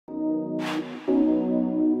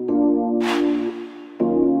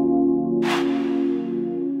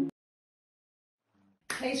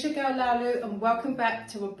it's your girl Lalu and welcome back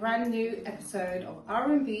to a brand new episode of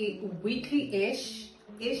R&B weekly-ish,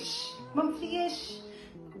 monthly-ish,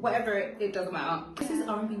 whatever, it doesn't matter. This is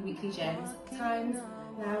R&B Weekly Gems times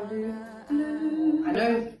Lalu Blue. I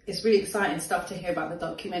know it's really exciting stuff to hear about the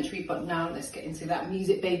documentary, but now let's get into that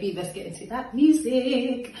music, baby. Let's get into that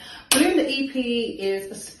music. Bloom the EP is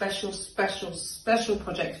a special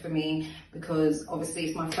project for me because obviously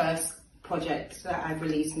it's my first project that I've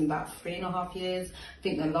released in about 3.5 years. I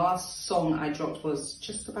think the last song I dropped was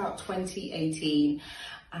just about 2018,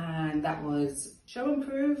 and that was Show and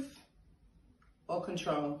Prove or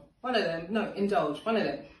Control. One of them. No, Indulge. One of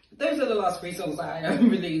them. Those are the last 3 songs that I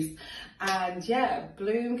released. And yeah,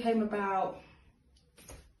 Bloom came about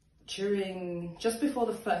just before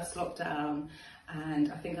the first lockdown,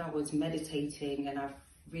 and I think I was meditating and I've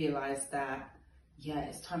realized that yeah,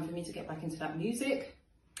 it's time for me to get back into that music.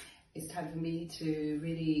 It's time for me to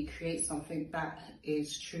really create something that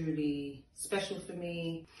is truly special for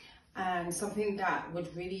me and something that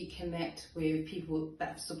would really connect with people that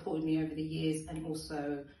have supported me over the years, and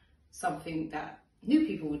also something that new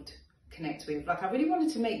people would connect with. Like, I really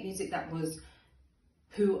wanted to make music that was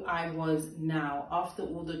who I was now after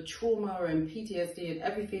all the trauma and PTSD and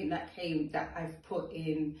everything that came, that I've put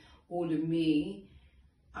in all of me.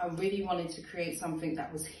 I really wanted to create something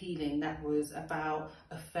that was healing, that was about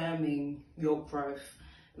affirming your growth.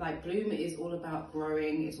 Like, Bloom is all about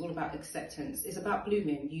growing, it's all about acceptance, it's about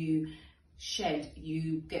blooming. You shed,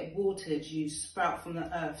 you get watered, you sprout from the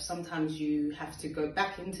earth. Sometimes you have to go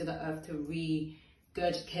back into the earth to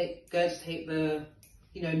regurgitate the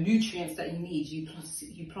nutrients that you need.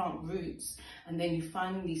 You plant roots, and then you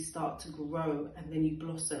finally start to grow, and then you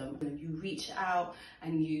blossom, and you reach out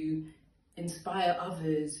and you inspire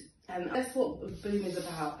others. And that's what Bloom is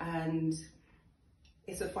about. And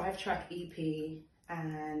it's a 5-track EP,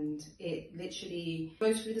 and it literally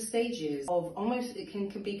goes through the stages of almost, it can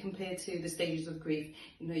be compared to the stages of grief.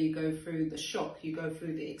 You know, you go through the shock, you go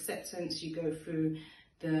through the acceptance, you go through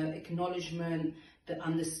the acknowledgement, the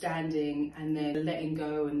understanding, and then the letting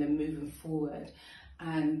go, and then moving forward.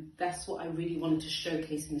 And that's what I really wanted to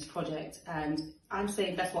showcase in this project. And I'm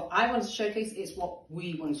saying that's what I wanted to showcase, it's what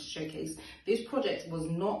we wanted to showcase. This project was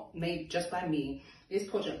not made just by me. This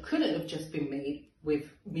project couldn't have just been made with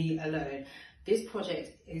me alone. This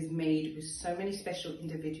project is made with so many special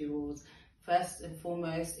individuals. First and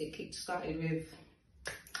foremost, it kick-started with,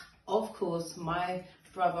 of course, my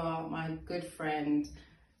brother, my good friend,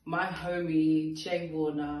 my homie, Jay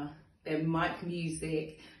Warner, then Mike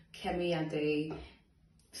Music, Kemi Ade,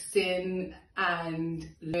 Sin and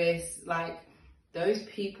Lewis. Like, those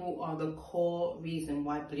people are the core reason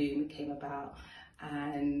why Bloom came about,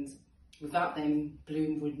 and without them,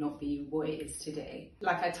 Bloom would not be what it is today.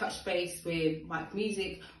 Like, I touched base with Mike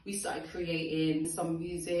Music, we started creating some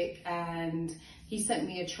music, and he sent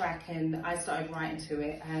me a track and I started writing to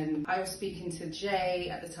it. And I was speaking to Jay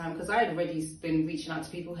at the time because I had already been reaching out to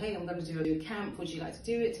people, hey, I'm going to do a camp, would you like to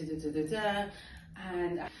do it?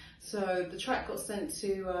 And so the track got sent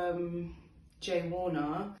to Jay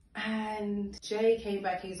Warner, and Jay came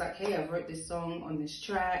back, he's like, hey, I wrote this song on this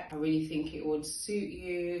track, I really think it would suit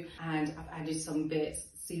you, and I've added some bits,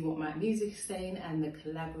 see what my music is saying. And the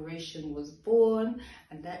collaboration was born,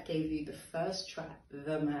 and that gave you the first track,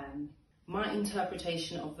 The Man. My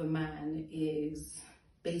interpretation of The Man is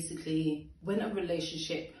basically when a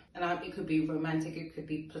relationship, and it could be romantic, it could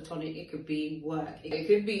be platonic, it could be work, it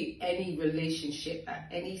could be any relationship at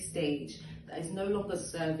any stage that is no longer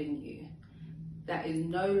serving you, that is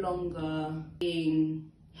no longer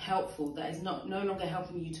being helpful, that is no longer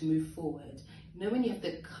helping you to move forward. You know, when you have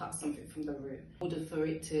to cut something from the root in order for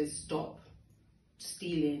it to stop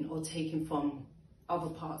stealing or taking from other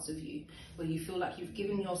parts of you, where you feel like you've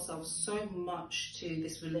given yourself so much to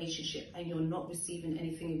this relationship and you're not receiving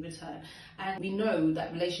anything in return. And we know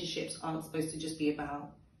that relationships aren't supposed to just be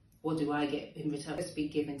about what do I get in return. It's supposed to be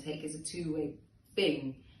give and take. It's a two-way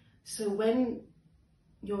thing. So when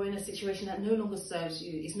you're in a situation that no longer serves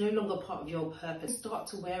you, is no longer part of your purpose, start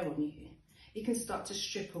to wear on you. It can start to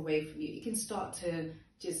strip away from you. It can start to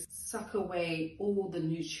just suck away all the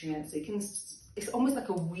nutrients. It's almost like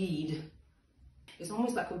a weed. It's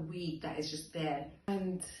almost like a weed that is just there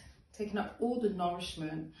and taking up all the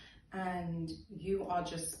nourishment, and you are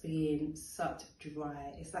just being sucked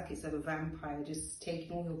dry. It's like it's a vampire just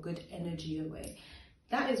taking all your good energy away.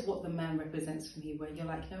 That is what The Man represents for me, where you're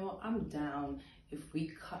like, you know what, I'm down if we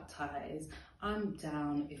cut ties. I'm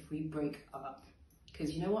down if we break up.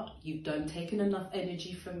 Because you know what, you've taken enough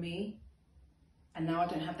energy from me, and now I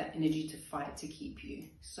don't have that energy to fight to keep you.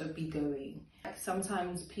 So be going. Like,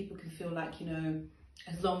 sometimes people can feel like, you know,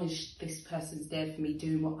 As long as this person's there for me,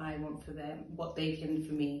 doing what I want for them, what they can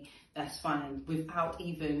for me, that's fine. Without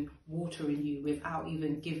even watering you, without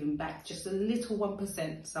even giving back just a little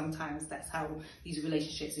 1%. Sometimes that's how these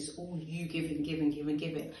relationships is, all you giving.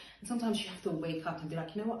 And sometimes you have to wake up and be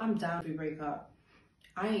like, you know what, I'm down if we break up.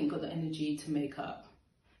 I ain't got the energy to make up.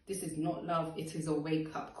 This is not love, it is a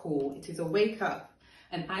wake up call. It is a wake up.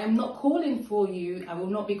 And I am not calling for you. I will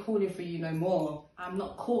not be calling for you no more. I'm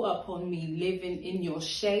not caught up on me living in your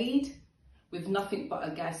shade with nothing but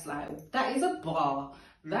a gaslight. That is a bar.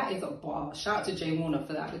 That is a bar. Shout out to Jay Warner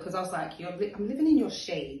for that, because I was like, I'm living in your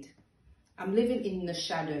shade. I'm living in the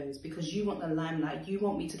shadows because you want the limelight. You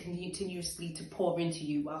want me to continuously to pour into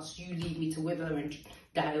you whilst you leave me to wither and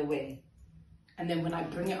die away. And then when I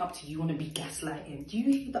bring it up to you, you want to be gaslighting. Do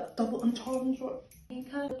you hear that double entendre? Ain't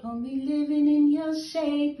caught upon me living in your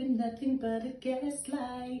shade with nothing but a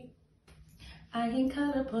gaslight. I ain't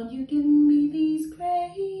caught upon you giving me these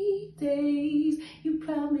gray days. You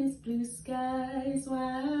promised blue skies,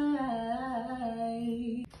 why?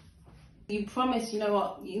 You promise, you know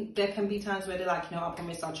what, there can be times where they're like, you know, I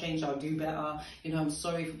promise I'll change, I'll do better. You know, I'm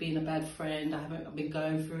sorry for being a bad friend. I've been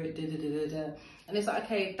going through it, And it's like,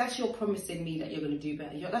 okay, that's your promising me that you're going to do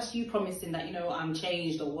better. That's you promising that, you know, I'm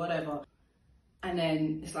changed or whatever. And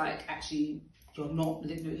then it's like, actually, you're not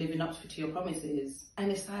living up to your promises.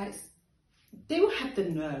 And it's like, they will have the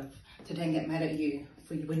nerve to then get mad at you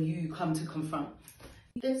when you come to confront.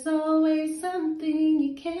 There's always something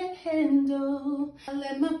you can't handle. I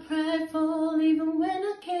let my pride fall even when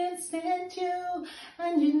I can't stand you.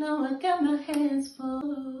 And you know I got my hands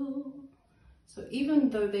full. So even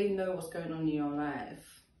though they know what's going on in your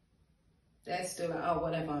life, they're still like, oh,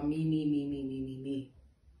 whatever, me.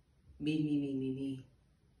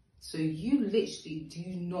 So you literally do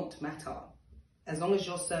not matter. As long as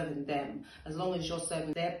you're serving them, as long as you're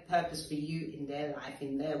serving their purpose for you in their life,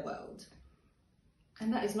 in their world.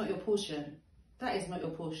 And that is not your portion. That is not your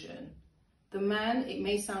portion. The man, it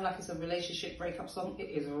may sound like it's a relationship breakup song. It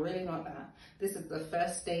is really not that. This is the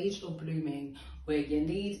first stage of blooming, where you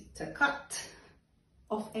need to cut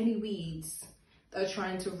off any weeds that are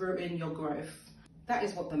trying to ruin your growth. That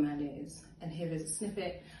is what the man is. And here is a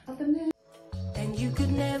snippet of the man. And you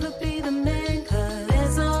could never be the man, 'cause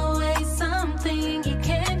there's always something you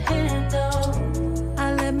can't handle.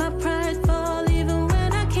 I let my pride fall even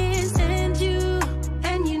when I can't stand you.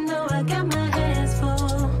 And you know I got my hands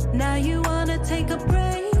full. Now you wanna take a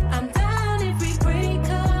break. I'm down if we break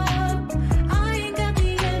up. I ain't got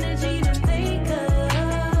the energy to make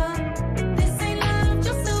up. This ain't love,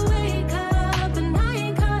 just a wake up. And I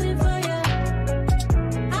ain't calling for you.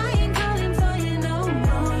 I ain't calling for you no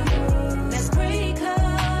more. Let's break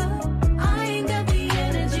up. I ain't got the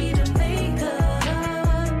energy to make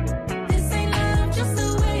up. This ain't love, just a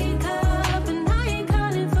wake up. And I ain't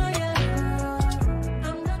calling for you.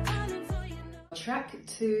 I'm not calling for you no. Track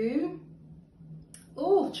two.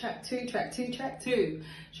 Oh, track two.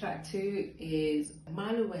 Track two is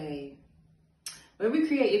Mile Away. When we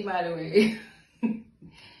created Mile Away,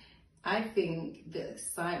 I think the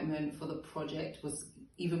excitement for the project was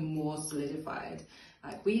even more solidified.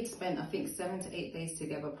 Like, we had spent, I think, 7 to 8 days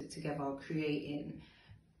together creating,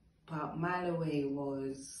 but Mile Away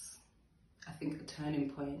was, I think, a turning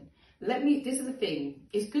point. This is the thing,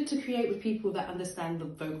 it's good to create with people that understand the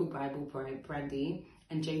vocal Bible, Brandy,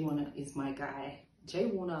 and Jay Warner is my guy. Jay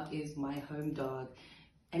Warner is my home dog.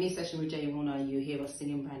 Any session with Jay Warner, you hear us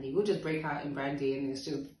singing Brandy. We'll just break out in Brandy and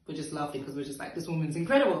we're just laughing because we're just like, this woman's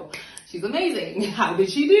incredible. She's amazing. How did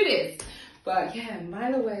she do this? But yeah,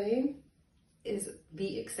 Mile Away is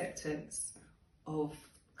the acceptance of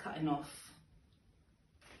cutting off,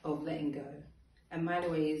 of letting go. And Mile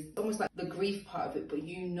Away is almost like the grief part of it, but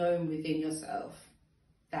you know within yourself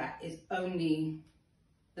that it's only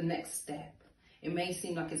the next step. It may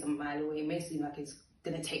seem like it's a mile away, it may seem like it's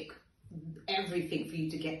gonna take everything for you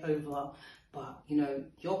to get over, but you know,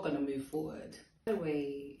 you're gonna move forward. Mile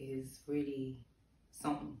Away is really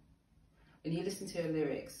something. When you listen to your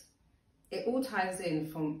lyrics, it all ties in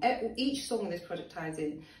from, each song in this project ties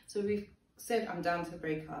in. So we've said, I'm down to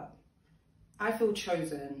break up. I feel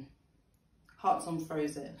chosen. Hearts on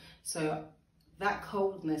frozen. So that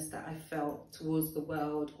coldness that I felt towards the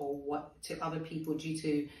world or to other people due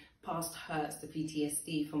to past hurts, the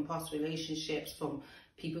PTSD from past relationships, from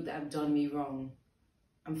people that have done me wrong,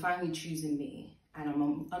 I'm finally choosing me and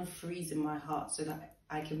I'm unfreezing my heart so that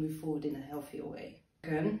I can move forward in a healthier way.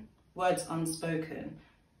 Words unspoken.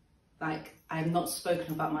 Like, I've not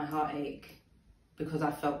spoken about my heartache because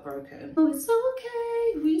I felt broken. Oh, it's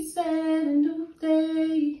okay, we said a new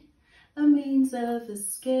day, a means of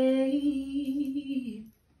escape.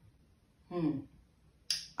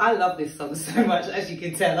 I love this song so much, as you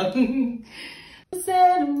can tell.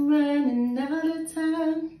 Said I'm running out of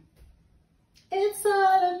time. It's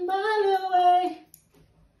all a mile away.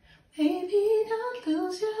 Baby, don't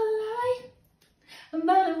lose your light a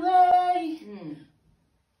mile away.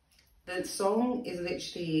 The song is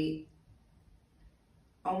literally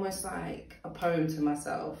almost like a poem to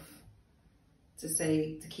myself, to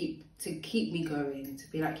say, to keep me going,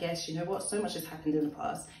 to be like, yes, you know what, so much has happened in the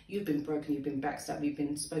past. You've been broken, you've been backstabbed, you've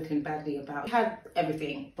been spoken badly about. You had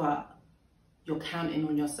everything, but you're counting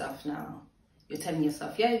on yourself now. You're telling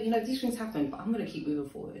yourself, yeah, you know, these things happen, but I'm gonna keep moving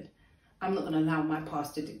forward. I'm not gonna allow my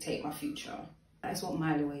past to dictate my future. That is what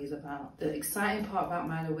Mile Away is about. The exciting part about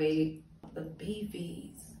Mile Away, the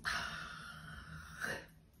BVs.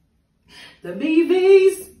 The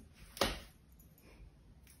BVs.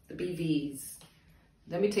 The BVs.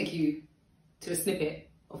 Let me take you to a snippet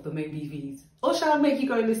of the main BVs. Or shall I make you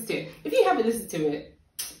go and listen to it? If you haven't listened to it,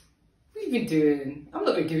 what have you been doing? I'm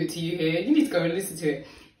not going to give it to you here. You need to go and listen to it.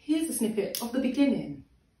 Here's a snippet of the beginning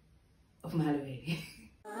of Mile Away.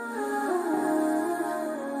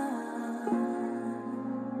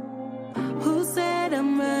 Who said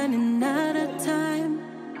I'm running out of time?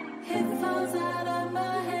 It falls out of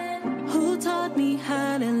my hand. Who taught me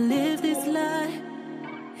how to live this life?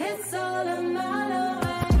 It's all a mile away.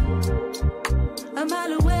 A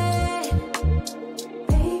mile away.